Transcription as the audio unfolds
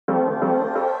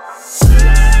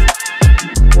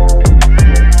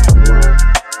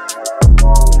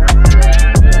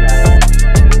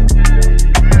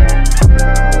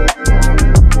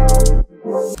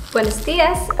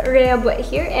yes, Rhea Bue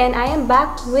here, and I am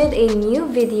back with a new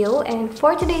video. And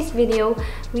for today's video,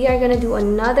 we are gonna do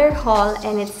another haul,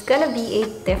 and it's gonna be a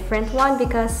different one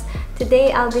because today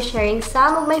I'll be sharing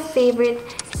some of my favorite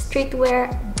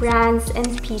streetwear brands and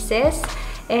pieces.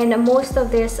 And most of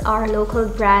these are local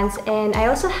brands, and I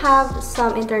also have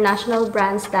some international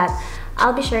brands that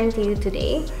I'll be sharing to you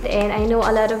today. And I know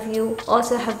a lot of you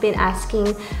also have been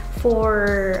asking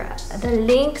for the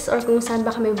links or kung saan ba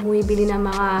kami bumibili ng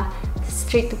mga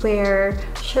streetwear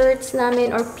shirts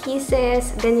namin or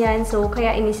pieces, ganyan. So,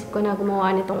 kaya inisip ko na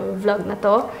gumawa nitong vlog na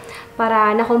to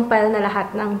para na-compile na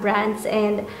lahat ng brands.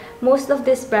 And most of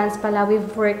these brands pala,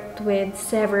 we've worked with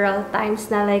several times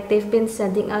na, like, they've been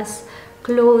sending us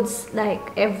clothes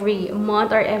like every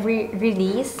month or every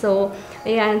release. So,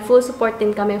 ayan, full support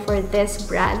din kami for this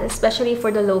brand, especially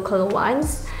for the local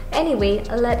ones. Anyway,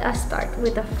 let us start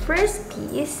with the first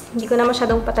piece. Hindi ko na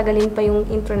masyadong patagalin pa yung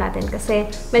intro natin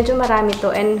kasi medyo marami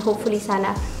to, and hopefully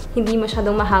sana hindi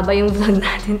masyadong mahaba yung vlog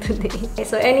natin today. Okay,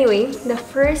 so anyway, the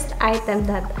first item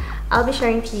that I'll be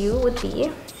sharing to you would be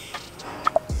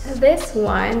this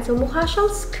one. So, mukha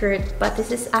siyang skirt, but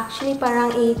this is actually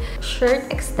parang a shirt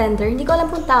extender. Hindi ko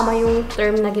alam kung tama yung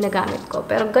term na ginagamit ko,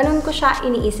 pero ganun ko siya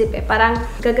iniisip eh. Parang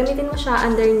gagamitin mo siya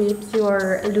underneath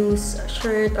your loose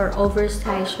shirt or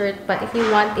oversized shirt, but if you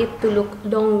want it to look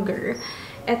longer,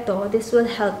 this will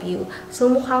help you. So,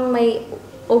 mukhang may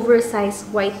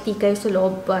oversized white tee kayo sa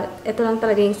loob, but ito lang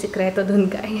talaga yung sikreto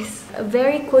dun, guys.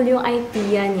 Very cool yung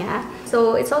idea niya.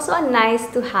 So, it's also nice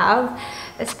to have,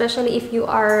 especially if you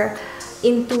are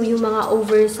into yung mga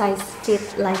oversized fit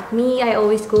like me. I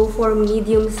always go for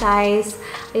medium size.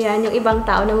 Ayan, yung ibang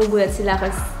tao nagugulat sila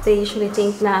kasi they usually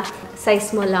think na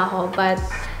size small ako. But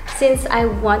since I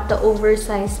want the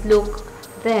oversized look,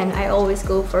 then I always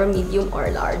go for medium or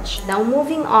large. Now,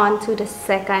 moving on to the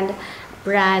second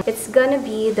brand. It's gonna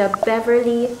be the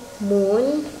Beverly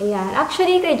Moon. Ayan.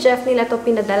 Actually, kay Jeff nila to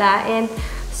pinadala, and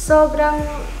sobrang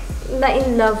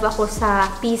na-in-love ako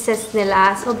sa pieces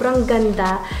nila. Sobrang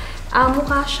ganda.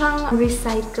 Mukha siyang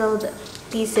recycled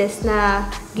pieces na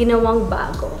ginawang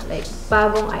bago. Like,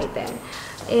 bagong item.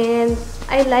 And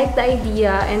I like the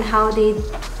idea and how they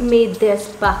made this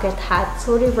bucket hat.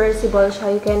 So, reversible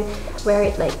siya. You can wear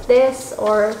it like this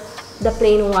or the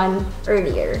plain one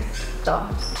earlier. Ito.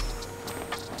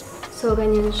 So,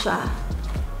 ganyan siya.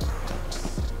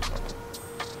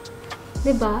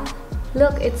 Diba?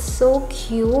 Look, it's so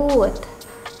cute.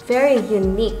 Very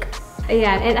unique.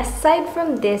 Ayan. And aside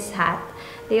from this hat,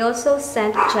 they also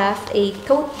sent Jeff a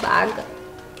tote bag.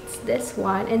 It's this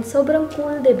one. And sobrang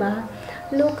cool, diba?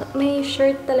 Look, may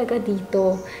shirt talaga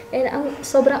dito. And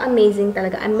sobrang amazing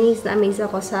talaga. Amazed na amazed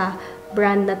ako sa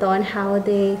brand na to and how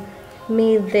they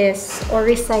made this or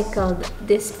recycled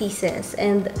these pieces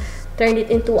and turned it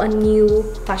into a new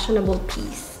fashionable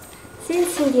piece.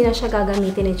 Since hindi na siya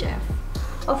gagamitin ni Jeff,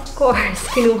 of course,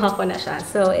 kinuha ko na siya.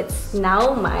 So, it's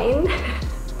now mine.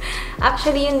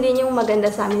 Actually, yun din yung maganda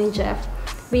sa amin ni Jeff.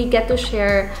 We get to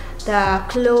share the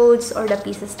clothes or the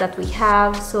pieces that we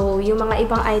have. So, yung mga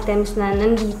ibang items na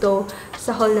nandito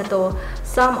sa haul na to,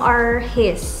 some are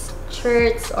his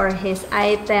shirts or his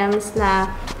items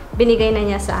na binigay na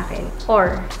niya sa akin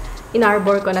or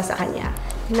inarbor ko na sa kanya.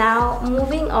 Now,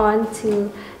 moving on to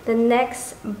the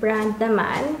next brand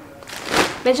naman.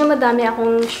 Medyo madami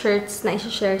akong shirts na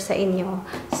i-share sa inyo.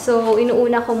 So,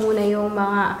 inuuna ko muna yung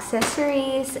mga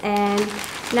accessories, and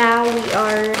now we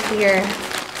are here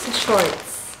sa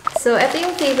shorts. So, ito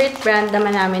yung favorite brand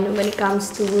naman namin when it comes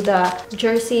to the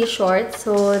jersey shorts.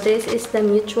 So, this is the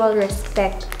Mutual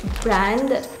Respect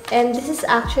brand. And this is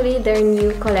actually their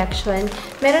new collection.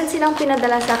 Meron silang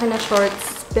pinadala sa akin na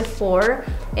shorts before.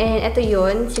 And ito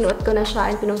yun. Sinuot ko na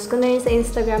siya and pinost ko na yun sa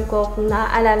Instagram ko kung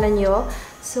naaalala nyo.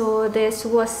 So, this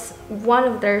was one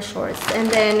of their shorts.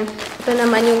 And then, ito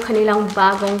naman yung kanilang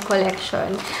bagong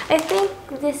collection. I think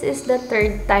this is the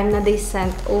third time na they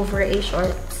sent over a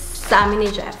short sa amin ni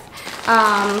Jeff.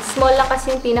 Small lang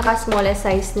kasi yung pinaka-smallest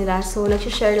size nila. So,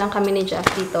 nag-share lang kami ni Jeff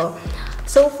dito.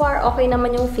 So far, okay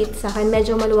naman yung fit sa akin.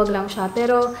 Medyo maluwag lang siya.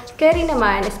 Pero, carry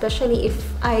naman, especially if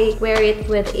I wear it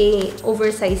with a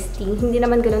oversized tee. Hindi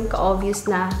naman ganun ka-obvious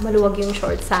na maluwag yung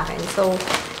shorts sa akin. So,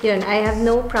 yun. I have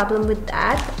no problem with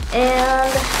that.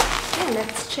 And, yeah,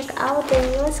 let's check out the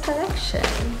newest collection.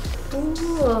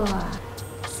 Ooh.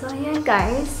 So, ayan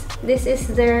guys. This is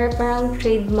their parang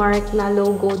trademark na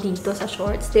logo dito sa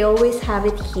shorts. They always have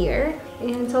it here.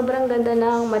 And sobrang ganda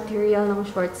ng material ng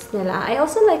shorts nila. I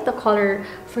also like the color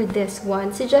for this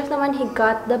one. Si Jeff naman, he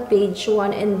got the beige one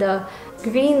and the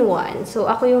green one. So,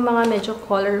 ako yung mga medyo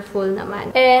colorful naman.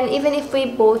 And even if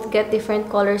we both get different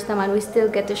colors naman, we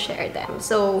still get to share them.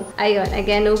 So, ayun.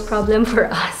 Again, no problem for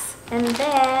us. And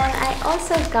then, I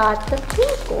also got the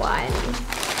pink one.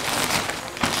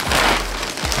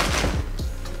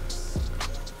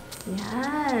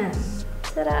 Yan.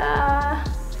 Tada!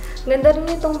 Ganda rin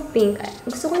itong pink.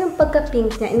 Gusto ko yung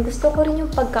pagka-pink niya and gusto ko rin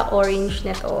yung pagka-orange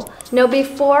nito. Now,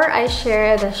 before I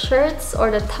share the shirts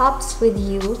or the tops with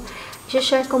you,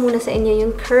 i-share ko muna sa inyo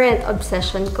yung current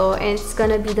obsession ko and it's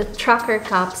gonna be the tracker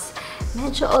cups.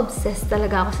 Medyo obsessed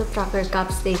talaga ako sa tracker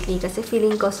cups lately kasi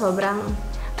feeling ko sobrang,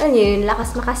 ano yun,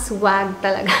 lakas makaswag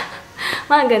talaga.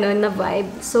 Mga ganun na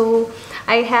vibe. So,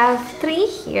 I have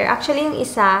 3 here. Actually, yung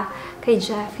isa kay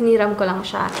Jeff, hiniram ko lang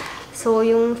siya. So,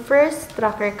 yung first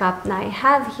tracker cup na I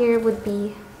have here would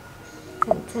be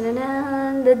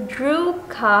the Drew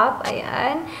cup.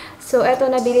 Ayan. So, eto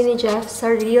nabili ni Jeff sa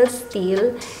Real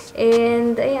Steel.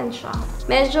 And, ayan siya.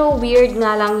 Medyo weird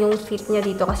nga lang yung fit niya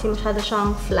dito kasi masyado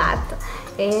siyang flat.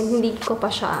 And, hindi ko pa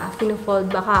siya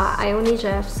pinu-fold. Baka ayaw ni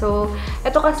Jeff. So,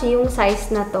 eto kasi yung size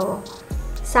na to.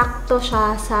 Sakto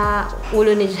siya sa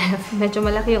ulo ni Jeff. Medyo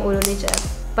malaki yung ulo ni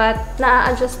Jeff. But,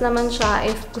 na-adjust naman siya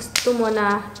if gusto mo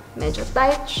na medyo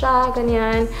tight siya,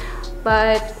 ganyan.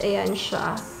 But, ayan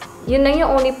siya. Yun lang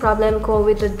yung only problem ko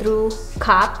with the Drew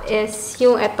cup is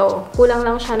yung eto. Kulang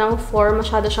lang siya ng form,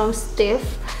 masyado siyang stiff.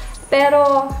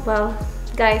 Pero, well,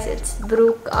 guys, it's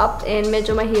Drew cup and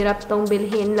medyo mahirap tong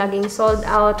bilhin. Laging sold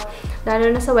out,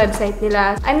 lalo na sa website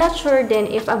nila. I'm not sure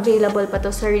din if available pa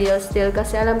to sa Real Steel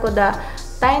kasi alam ko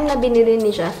time na binili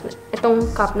ni Jeff,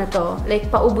 itong cup na to,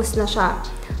 like, paubos na siya.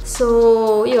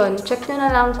 So, yun, check nyo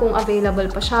na lang kung available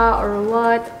pa siya or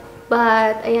what.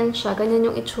 But, ayan siya, ganyan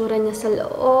yung itsura niya sa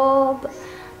loob.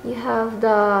 You have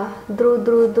the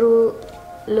Drew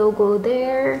logo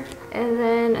there. And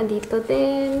then, andito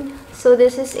din. So,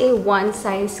 this is a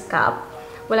one-size cup.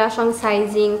 Wala siyang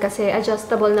sizing kasi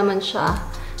adjustable naman siya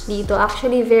dito.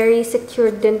 Actually, very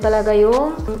secured din talaga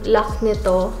yung lock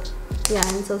nito.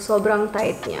 Yan. So, sobrang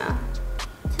tight niya.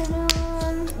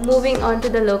 Tadaan! Moving on to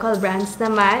the local brands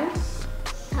naman.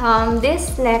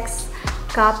 This next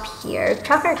cup here,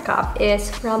 tracker cup,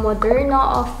 is from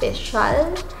Moderna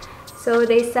Official. So,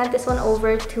 they sent this one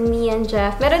over to me and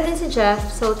Jeff. Meron din si Jeff.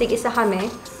 So, tig-isa kami.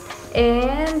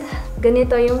 And,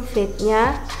 ganito yung fit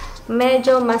niya.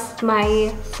 Medyo mas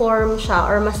may form siya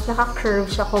or mas naka-curve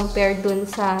siya compared dun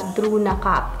sa Drew na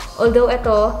cup. Although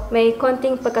ito, may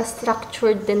konting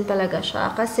pagka-structured din talaga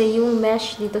siya. Kasi yung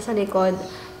mesh dito sa likod,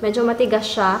 medyo matigas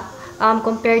siya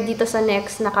compared dito sa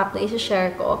next na cup na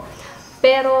isi-share ko.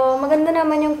 Pero maganda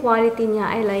naman yung quality niya.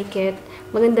 I like it.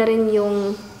 Maganda rin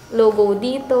yung logo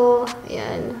dito.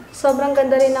 Ayan. Sobrang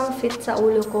ganda rin ng fit sa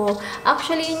ulo ko.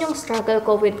 Actually, yun yung struggle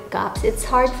ko with cups. It's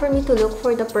hard for me to look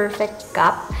for the perfect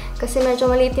cup. Kasi medyo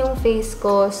maliit yung face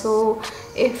ko. So,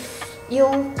 if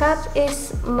yung cup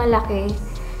is malaki,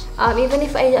 even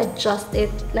if I adjust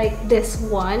it like this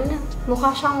one,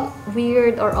 mukha siyang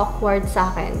weird or awkward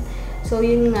sa akin. So,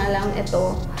 yun nga lang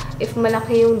ito. If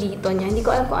malaki yung dito niya, hindi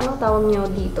ko alam kung anong tawag niyo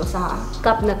dito sa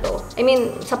cup na to. I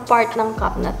mean, sa part ng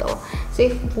cup na to. So,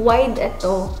 if wide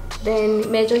ito, then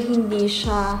medyo hindi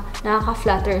siya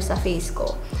nakaka-flatter sa face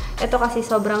ko. Ito kasi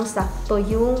sobrang sakto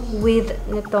yung width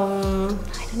nitong,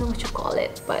 I don't know what you call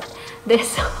it, but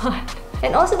this one.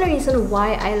 And also the reason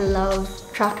why I love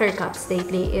tracker cups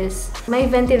lately is may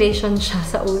ventilation siya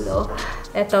sa ulo.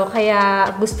 Ito,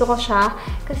 kaya gusto ko siya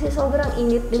kasi sobrang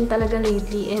init din talaga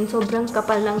lately and sobrang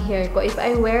kapal ng hair ko. If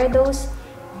I wear those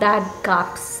dad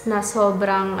cups na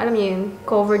sobrang, alam niyo yun,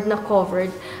 covered na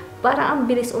covered, parang ang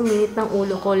bilis uminit ng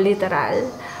ulo ko, literal.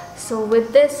 So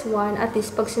with this one, at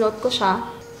least pag sinuot ko siya,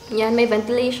 yan, may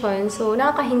ventilation. So,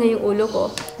 nakakahinga yung ulo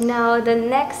ko. Now, the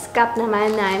next cup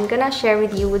naman na I'm gonna share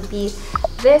with you would be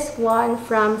this one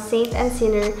from Saint and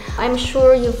Sinner. I'm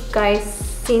sure you guys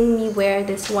seen me wear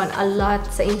this one a lot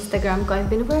sa Instagram ko.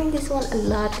 I've been wearing this one a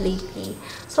lot lately.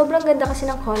 Sobrang ganda kasi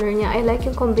ng color niya. I like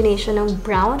yung combination ng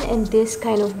brown and this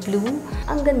kind of blue.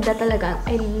 Ang ganda talaga.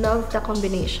 I love the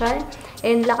combination.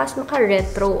 And lakas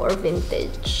maka-retro or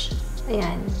vintage.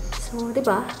 Ayan. So,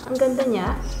 diba? Ang ganda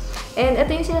niya. And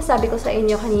ito yung sinasabi ko sa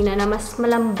inyo kanina na mas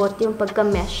malambot yung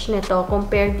pagka-mesh nito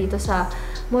compared dito sa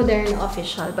Modern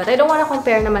Official. But I don't wanna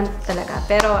compare naman talaga.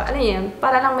 Pero ano yun,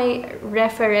 para lang may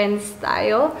reference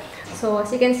tayo. So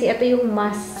as you can see, ito yung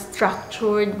mas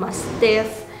structured, mas stiff.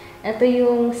 Ito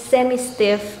yung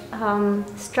semi-stiff,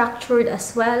 structured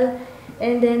as well.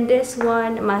 And then this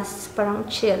one, mas parang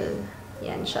chill.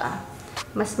 Yan siya.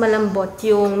 Mas malambot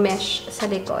yung mesh sa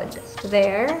likod.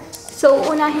 There. So,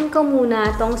 unahin ko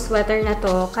muna tong sweater na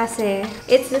to kasi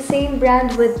it's the same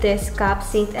brand with this cap,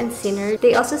 Saint and Sinner.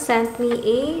 They also sent me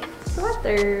a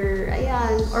sweater.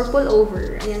 Ayan. Or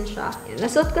pullover. Ayan siya.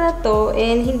 Nasuot ko na to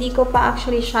and hindi ko pa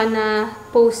actually siya na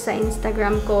post sa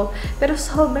Instagram ko. Pero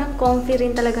sobrang comfy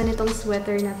rin talaga nitong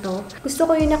sweater na to. Gusto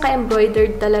ko yung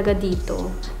naka-embroidered talaga dito.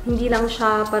 Hindi lang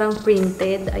siya parang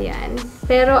printed. Ayan.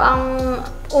 Pero ang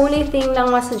only thing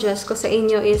lang masuggest ko sa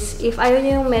inyo is if ayaw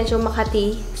nyo yung medyo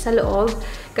makati sa loob.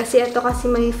 Kasi ito kasi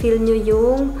may feel nyo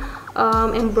yung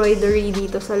embroidery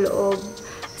dito sa loob.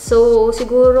 So,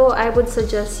 siguro, I would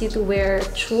suggest you to wear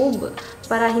tube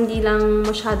para hindi lang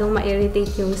masyadong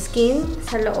ma-irritate yung skin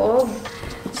sa loob.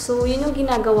 So, yun yung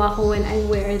ginagawa ko when I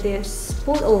wear this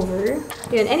pullover.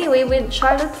 Yun. Anyway, with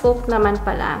Charlotte Folk naman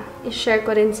pala, i-share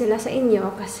ko rin sila sa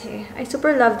inyo kasi I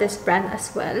super love this brand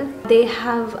as well. They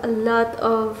have a lot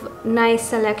of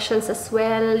nice selections as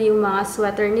well. Yung mga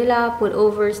sweater nila,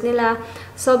 pullovers nila,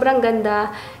 sobrang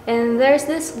ganda. And there's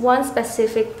this one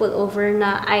specific pullover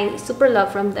na I super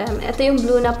love from them. Ito yung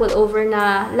blue na pullover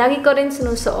na lagi ko rin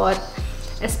sinusuot.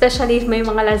 Especially if may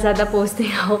mga Lazada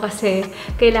posting ako kasi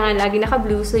kailangan lagi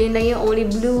naka-blue. So, yun lang yung only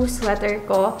blue sweater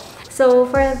ko. So,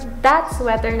 for that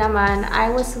sweater naman, I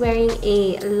was wearing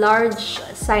a large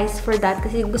size for that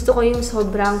kasi gusto ko yung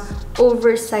sobrang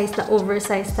oversized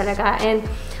talaga. And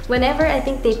whenever I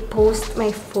think they post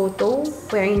my photo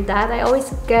wearing that, I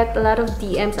always get a lot of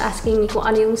DMs asking me kung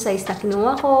ano yung size na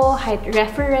kinuha ko, height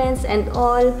reference, and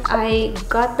all. I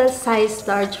got the size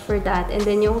large for that. And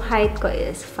then yung height ko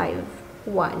is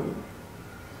 5'1".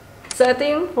 So, ito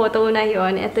yung photo na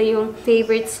yon. Ito yung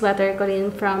favorite sweater ko rin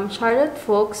from Charlotte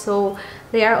Folk. So,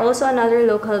 they are also another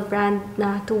local brand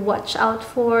na to watch out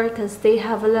for because they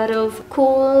have a lot of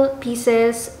cool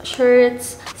pieces,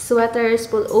 shirts, sweaters,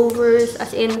 pullovers,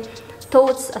 as in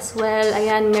totes as well.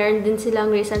 Ayan, meron din silang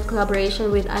recent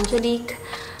collaboration with Angelique.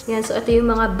 Ayan, so ito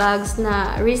yung mga bags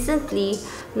na recently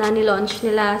na nilaunch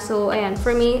nila. So, ayan,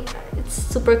 for me, it's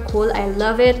super cool. I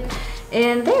love it.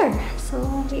 And there. So,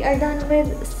 we are done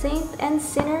with Saint and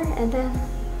Sinner and then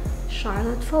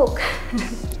Charlotte Folk.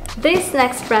 This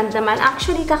next brand naman,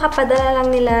 actually kakapadala lang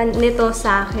nila nito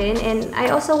sa akin and I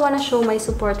also want to show my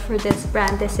support for this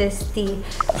brand. This is the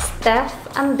Steph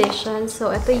Ambition.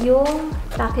 So, ito yung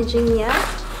packaging niya.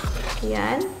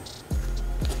 Ayan.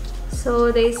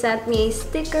 So, they sent me a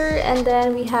sticker and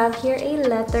then we have here a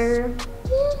letter.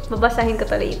 Babasahin ko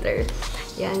to later.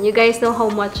 Yan, you guys know how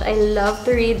much I love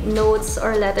to read notes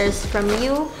or letters from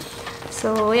you.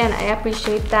 So, yan, I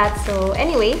appreciate that. So,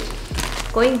 anyway,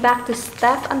 going back to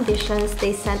Steph Ambitions,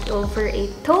 they sent over a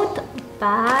tote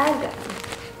bag.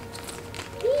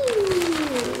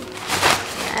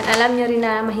 Yan, alam nyo rin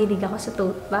na mahilig ako sa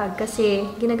tote bag kasi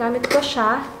ginagamit ko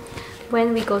siya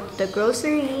when we go to the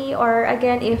grocery or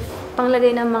again, if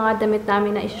panglagay ng mga damit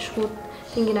namin na i-shoot,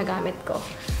 yung ginagamit ko.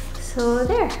 So,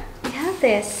 there. We have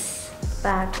this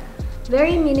bag.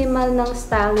 Very minimal ng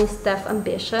style ni Steph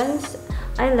Ambitions.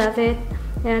 I love it.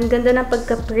 And ganda ng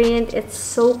pagka-print. It's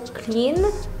so clean.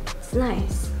 It's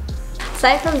nice.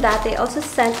 Aside from that, they also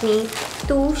sent me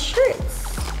 2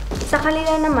 shirts. Sa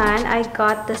kanila naman, I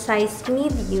got the size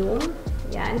medium.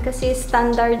 Yan, kasi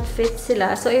standard fit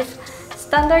sila. So, if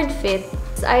standard fit,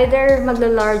 it's either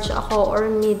magla-large ako or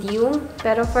medium.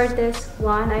 Pero for this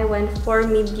one, I went for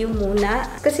medium muna.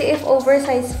 Kasi if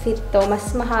oversized fit to,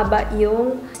 mas mahaba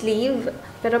yung sleeve.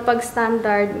 Pero pag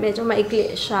standard, medyo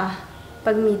maikli siya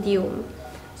pag medium.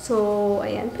 So,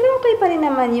 ayan. Pero okay pa rin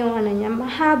naman yung ano niya.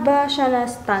 Mahaba siya na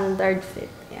standard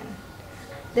fit. Ayan.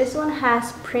 This one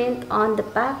has print on the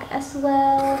back as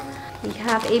well. We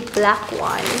have a black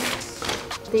one.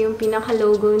 Ito yung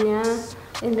pinaka-logo niya.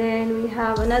 And then, we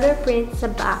have another print sa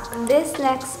back. This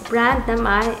next brand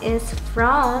naman is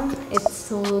from It's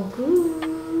So Good.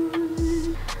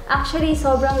 Actually,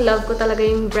 sobrang love ko talaga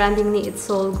yung branding ni It's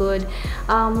So Good.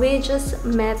 We just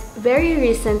met very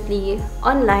recently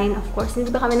online. Of course,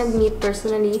 hindi ba kami nag-meet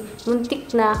personally?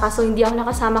 Muntik na, kaso hindi ako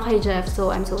nakasama kay Jeff.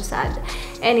 So, I'm so sad.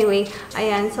 Anyway,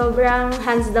 ayan. Sobrang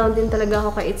hands down din talaga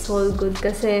ako kay It's So Good.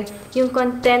 Kasi yung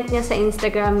content niya sa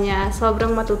Instagram niya,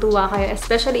 sobrang matutuwa kayo.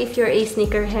 Especially if you're a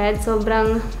sneakerhead.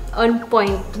 Sobrang on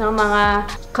point ng mga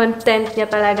content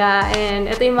niya talaga. And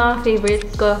ito yung mga favorite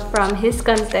ko from his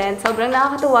content. Sobrang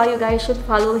nakakatuwa. You guys should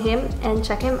follow him and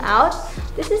check him out.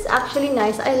 This is actually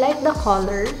nice. I like the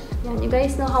color. Yan, you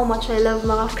guys know how much I love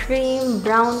mga cream,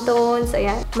 brown tones.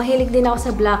 Ayan. Mahilig din ako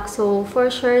sa black. So,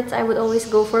 for shirts, I would always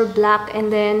go for black.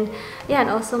 And then, yan,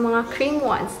 also mga cream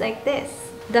ones like this.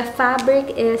 The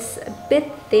fabric is a bit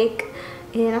thick.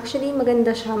 And actually,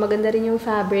 maganda siya. Maganda rin yung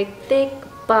fabric. Thick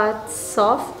but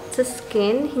soft sa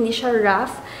skin. Hindi siya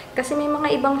rough. Kasi may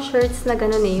mga ibang shirts na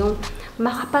ganun eh. Yung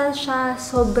makapal siya,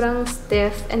 sobrang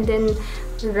stiff, and then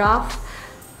rough.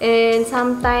 And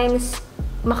sometimes,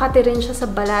 makati rin siya sa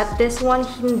balat. This one,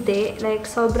 hindi. Like,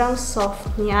 sobrang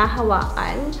soft niya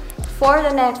hawakan. For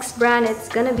the next brand,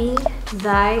 it's gonna be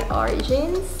Thy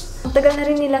Origins. Ang tagal na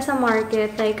rin nila sa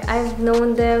market. Like, I've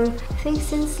known them, I think,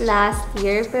 since last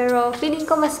year. Pero, feeling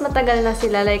ko mas matagal na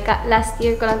sila. Like, last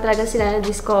year ko lang talaga sila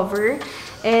na-discover.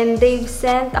 And they've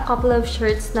sent a couple of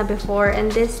shirts na before. And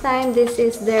this time, this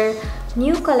is their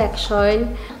new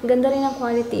collection. Ganda rin ang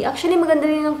quality. Actually, maganda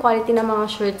rin ang quality ng mga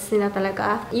shirts nila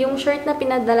talaga. Yung shirt na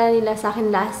pinadala nila sa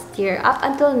akin last year, up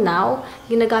until now,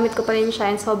 ginagamit ko pa rin siya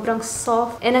and sobrang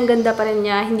soft. And ang ganda pa rin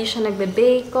niya. Hindi siya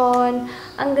nagbe-bacon.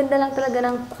 Ang ganda lang talaga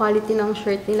ng quality ng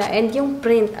shirt nila. And yung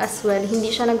print as well, hindi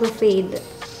siya nagbe-fade.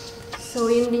 So,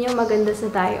 yun din yung maganda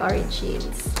sa Thy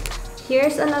Origins.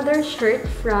 Here's another shirt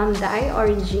from Thy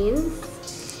Origins.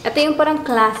 Ito yung parang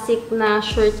classic na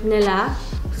shirt nila.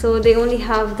 So, they only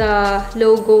have the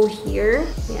logo here.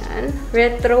 Yan.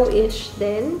 Retro-ish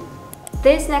din.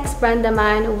 This next brand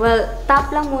naman, well,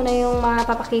 top lang muna yung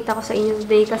mapapakita ko sa inyo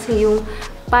today kasi yung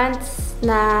pants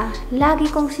na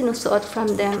lagi kong sinusuot from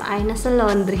them ay nasa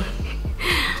laundry.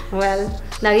 Well,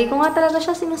 lagi ko nga talaga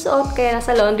siya sinusuot kaya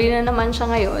nasa laundry na naman siya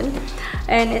ngayon.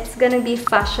 And it's gonna be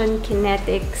Fashion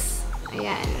Kinetics.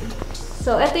 Ayan.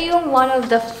 So, ito yung one of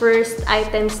the first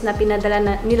items na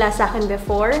pinadala nila sa akin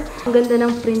before. Ang ganda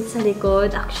ng print sa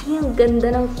likod. Actually, ang ganda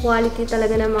ng quality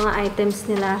talaga ng mga items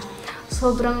nila.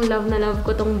 Sobrang love na love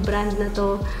ko tong brand na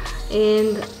to.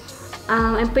 And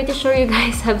I'm pretty sure you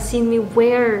guys have seen me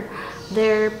wear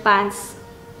their pants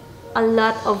a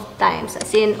lot of times.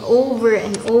 As in, over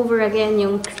and over again.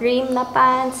 Yung cream na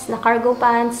pants, na cargo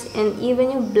pants, and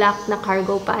even yung black na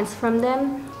cargo pants from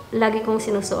them. Lagi kong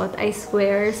sinusuot, I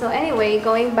swear. So anyway,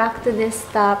 going back to this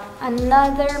top,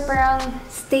 another parang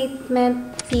statement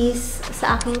piece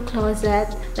sa aking closet.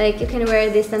 Like, you can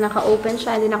wear this na naka-open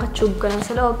siya, hindi naka-tube ka lang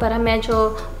sa loob para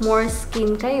medyo more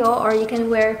skin kayo. Or you can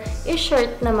wear a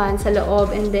shirt naman sa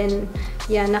loob and then,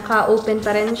 yeah, naka-open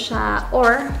pa rin siya.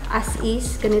 Or, as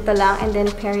is, ganito lang, and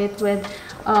then pair it with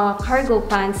cargo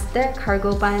pants. They're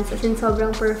cargo pants. As in,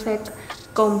 sobrang perfect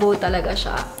combo talaga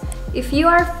siya. If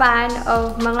you are a fan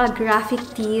of mga graphic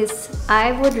tees,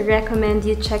 I would recommend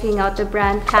you checking out the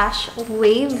brand Cash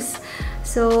Waves.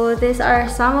 So, these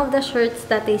are some of the shirts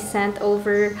that they sent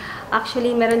over.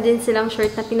 Actually, meron din silang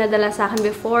shirt na pinadala sa akin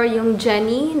before, yung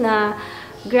Jenny na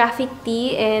graphic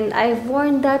tee, and I've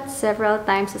worn that several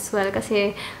times as well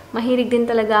kasi mahilig din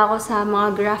talaga ako sa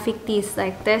mga graphic tees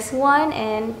like this one,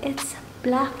 and it's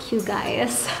black, you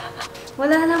guys.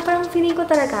 Wala lang, parang feeling ko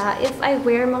talaga, if I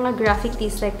wear mga graphic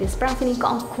tees like this, parang feeling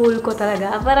ko ang cool ko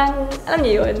talaga. Parang, alam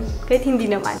niyo yun, kahit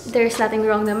hindi naman. There's nothing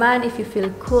wrong naman if you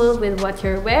feel cool with what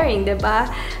you're wearing,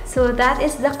 diba? So that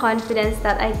is the confidence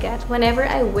that I get whenever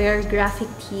I wear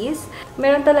graphic tees.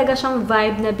 Meron talaga siyang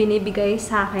vibe na binibigay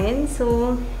sa akin.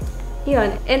 So,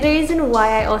 yun. And the reason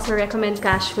why I also recommend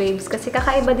Cash Waves, kasi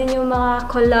kakaiba din yung mga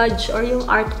collage or yung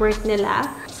artwork nila.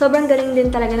 Sobrang galing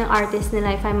din talaga ng artist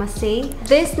nila, if I must say.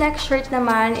 This next shirt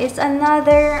naman is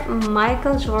another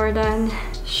Michael Jordan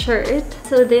shirt.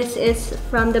 So this is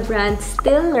from the brand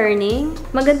Still Learning.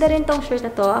 Maganda rin tong shirt na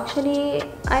to. Actually,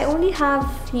 I only have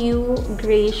few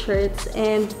gray shirts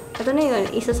and ito na yun,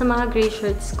 isa sa mga gray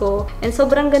shirts ko. And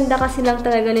sobrang ganda kasi lang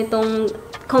talaga nitong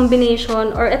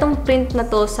combination or itong print na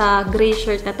to sa gray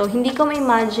shirt na to. Hindi ko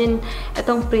ma-imagine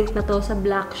itong print na to sa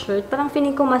black shirt. Parang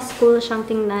feeling ko mas cool siyang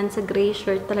tingnan sa gray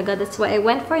shirt talaga. That's why I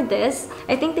went for this.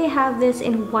 I think they have this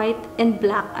in white and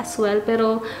black as well.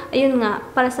 Pero, ayun nga,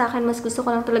 para sa akin, mas gusto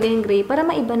ko lang talaga yung gray. Para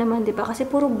maiba naman, di ba? Kasi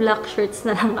puro black shirts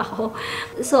na lang ako.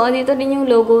 So, dito din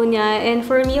yung logo niya. And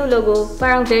for me, yung logo,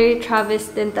 parang very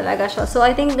Travis din talaga siya. So,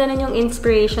 I think ganun yung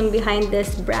inspiration behind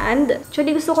this brand.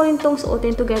 Actually, gusto ko rin itong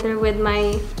suotin together with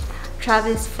my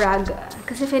Travis frag.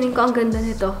 Kasi feeling ko ang ganda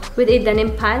nito. With a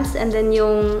denim pants and then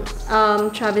yung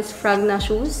Travis frag na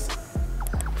shoes.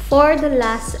 For the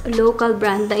last local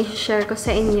brand na i-share ko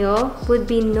sa inyo would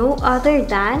be no other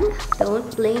than Don't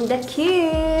Blame the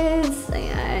Kids.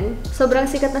 Ayan. Sobrang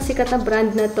sikat na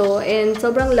brand na to. And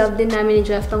sobrang love din namin ni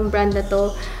Jeff tong brand na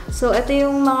to. So, ito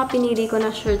yung mga pinili ko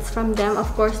na shirts from them.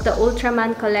 Of course, the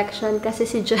Ultraman collection kasi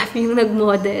si Jeff yung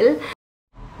nag-model.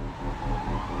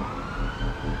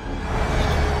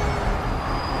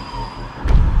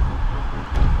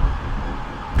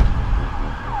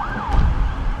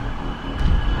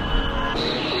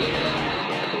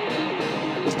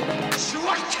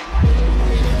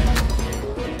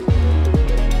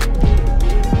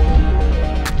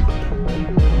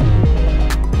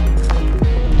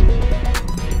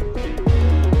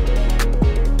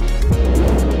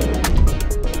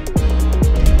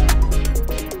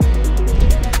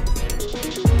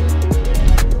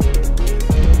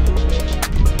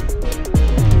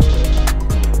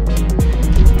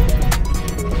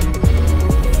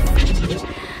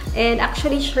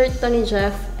 Actually, shirt to ni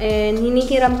Jeff. And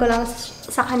hinihiram ko lang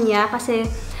sa kanya kasi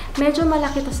medyo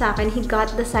malaki to sa akin. He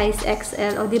got the size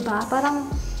XL. O, diba? Parang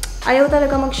ayaw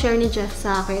talaga mag-share ni Jeff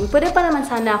sa akin. Pwede pa naman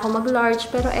sana ako mag-large,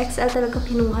 pero XL talaga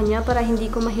kinuha niya para hindi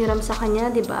ko mahiram sa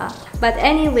kanya, diba? But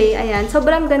anyway, ayan.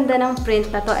 Sobrang ganda ng print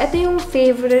na to. Ito yung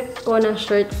favorite ko na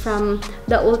shirt from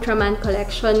the Ultraman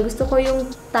collection. Gusto ko yung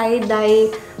tie-dye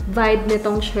vibe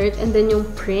nitong shirt and then yung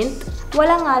print.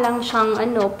 Wala nga lang siyang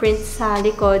print sa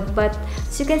likod, but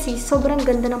as you can see, sobrang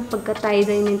ganda ng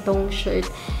pagka-tie-dye nitong shirt.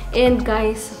 And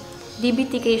guys,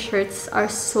 DBTK shirts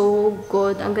are so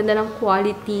good. Ang ganda ng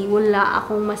quality. Wala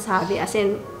akong masabi. As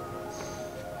in,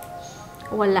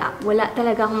 wala. Wala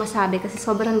talaga akong masabi kasi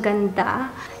sobrang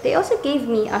ganda. They also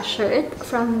gave me a shirt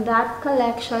from that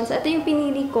collection. So, ito yung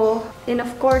pinili ko. And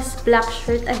of course, black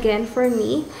shirt again for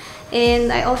me.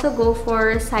 And I also go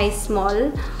for size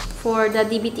small for the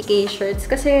DBTK shirts.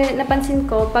 Kasi napansin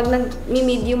ko, pag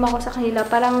nag-medium ako sa kanila,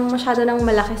 parang masyado nang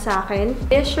malaki sa akin.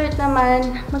 This shirt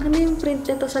naman, maganda yung print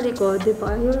nito sa likod, di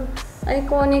ba? Yung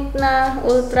iconic na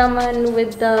Ultraman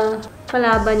with the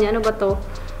kalaban niya. Ano ba to?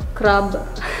 Crab.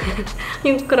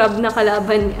 Yung crab na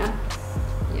kalaban niya.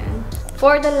 Yan.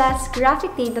 For the last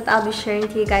graphic tee that I'll be sharing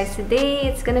to you guys today,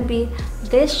 it's gonna be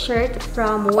this shirt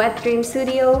from Wet Dream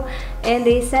Studio, and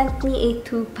they sent me a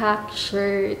 2-pack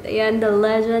shirt. Ayan, the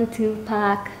Legend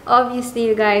 2-pack.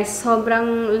 Obviously, you guys,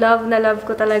 sobrang love na love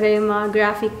ko talaga yung mga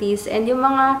graphic tees, and yung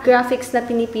mga graphics na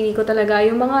pinipili ko talaga,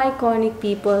 yung mga iconic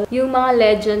people, yung mga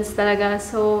legends talaga.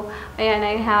 So, ayan,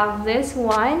 I have this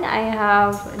one. I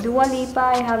have Dua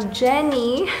Lipa, I have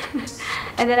Jenny,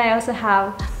 and then I also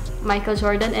have Michael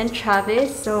Jordan and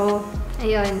Travis. So,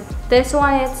 ayun. This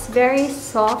one, it's very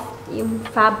soft. Yung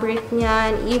fabric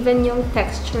niya, and even yung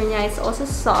texture niya is also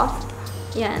soft.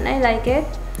 Yan, I like it.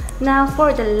 Now,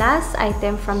 for the last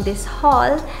item from this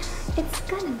haul, it's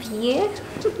gonna be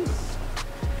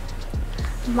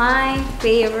my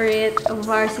favorite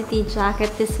varsity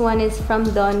jacket. This one is from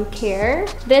Don't Care.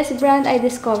 This brand I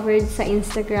discovered sa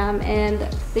Instagram, and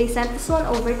they sent this one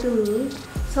over to me.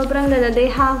 Sobrang ganda. They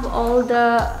have all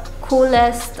the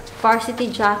coolest varsity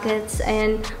jackets,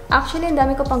 and actually, ang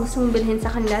dami ko pang gustong bilhin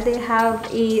sa kanila. They have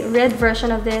a red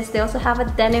version of this. They also have a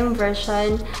denim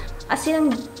version. As in, ang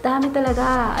dami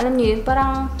talaga. Alam niyo yun,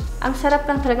 parang ang sarap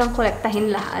lang talagang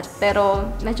kolektahin lahat.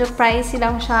 Pero, medyo pricey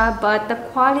lang siya, but the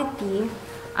quality,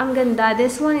 ang ganda.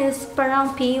 This one is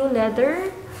parang PU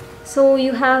leather. So,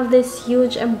 you have this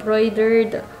huge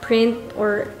embroidered print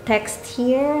or text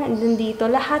here. And then dito,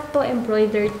 lahat to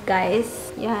embroidered,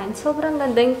 guys. Yan. Sobrang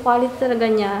ganda yung quality talaga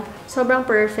niya. Sobrang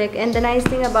perfect. And the nice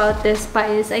thing about this pa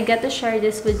is, I get to share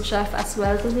this with Jeff as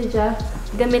well. So, si Jeff,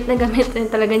 gamit na gamit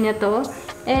rin talaga niya to.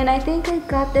 And I think I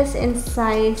got this in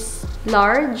size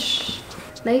large.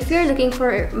 Now, if you're looking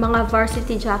for mga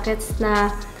varsity jackets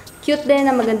na cute din,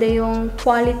 na maganda yung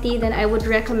quality, then I would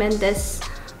recommend this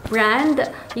brand.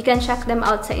 You can check them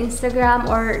out sa Instagram,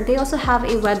 or they also have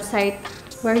a website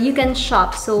where you can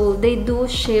shop. So they do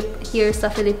ship here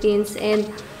sa Philippines, and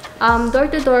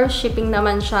door-to-door shipping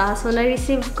naman siya. So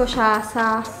na-receive ko siya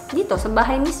dito sa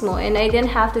bahay mismo, and I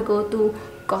didn't have to go to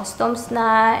customs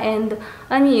na and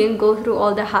yun, go through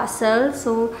all the hassle.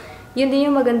 So yun din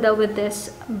yung maganda with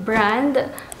this brand.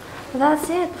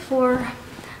 That's it for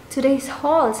today's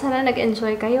haul. Sana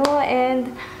nag-enjoy kayo,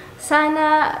 and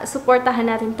sana supportahan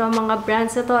natin to mga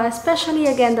brands na to, especially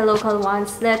again the local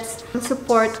ones. Let's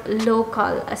support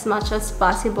local as much as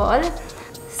possible.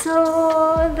 So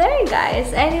there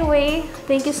guys. Anyway,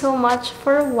 thank you so much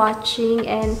for watching,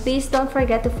 and please don't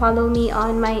forget to follow me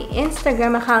on my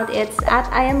Instagram account. It's at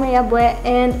iamrheabue,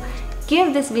 and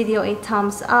give this video a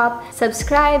thumbs up.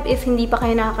 Subscribe if hindi pa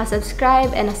kayo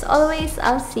nakaka-subscribe, and as always,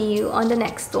 I'll see you on the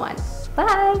next one.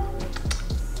 Bye!